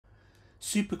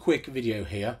Super quick video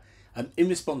here in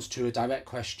response to a direct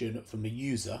question from a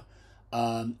user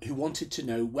who wanted to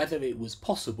know whether it was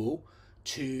possible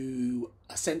to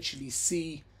essentially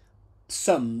see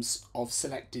sums of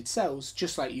selected cells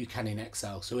just like you can in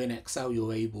Excel. So in Excel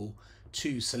you're able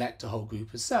to select a whole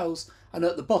group of cells, and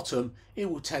at the bottom it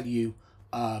will tell you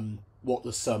what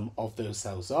the sum of those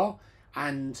cells are.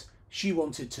 And she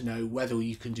wanted to know whether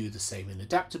you can do the same in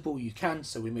Adaptable. You can,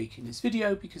 so we're making this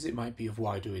video because it might be of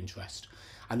wider interest.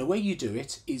 And the way you do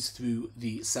it is through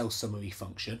the cell summary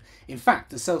function. In fact,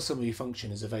 the cell summary function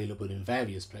is available in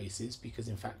various places, because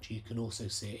in fact you can also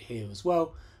see it here as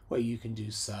well, where you can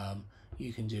do sum,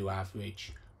 you can do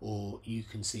average, or you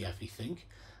can see everything.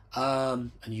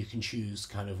 And you can choose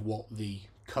kind of what the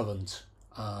current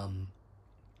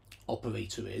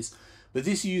operator is. But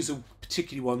this user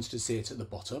particularly wants to see it at the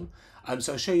bottom.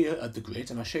 So I'll show you at the grid,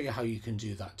 and I'll show you how you can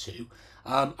do that too.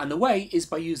 And the way is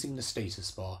by using the status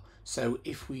bar. So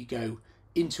if we go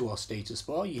into our status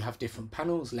bar, you have different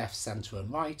panels, left, center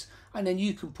and right, and then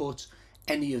you can put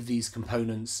any of these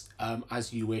components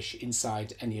as you wish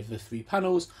inside any of the three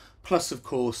panels, plus of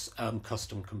course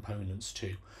custom components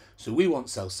too. So we want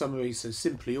cell summary, so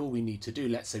simply all we need to do,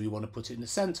 let's say we want to put it in the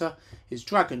center, is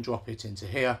drag and drop it into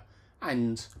here,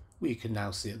 and we can now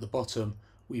see at the bottom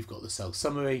we've got the cell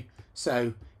summary.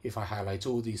 So if I highlight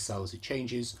all these cells it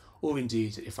changes, or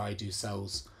indeed if I do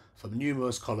cells from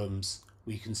numerous columns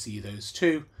we can see those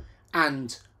too.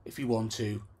 And if we want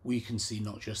to, we can see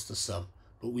not just the sum,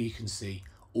 but we can see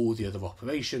all the other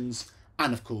operations.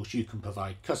 And of course you can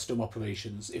provide custom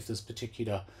operations if there's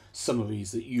particular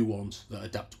summaries that you want that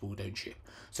Adaptable don't ship.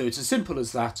 So it's as simple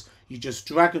as that. You just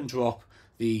drag and drop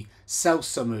the cell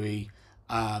summary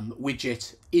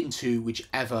widget into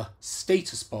whichever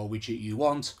status bar widget you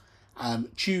want.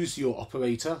 Choose your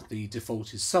operator. The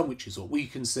default is sum, which is what we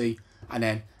can see, and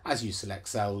then as you select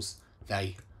cells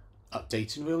they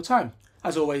update in real time.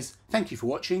 As always, thank you for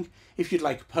watching. If you'd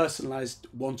like a personalised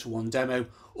one-to-one demo,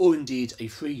 or indeed a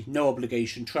free no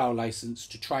obligation trial license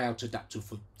to try out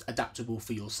Adaptable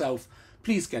for yourself,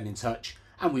 please get in touch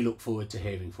and we look forward to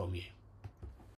hearing from you.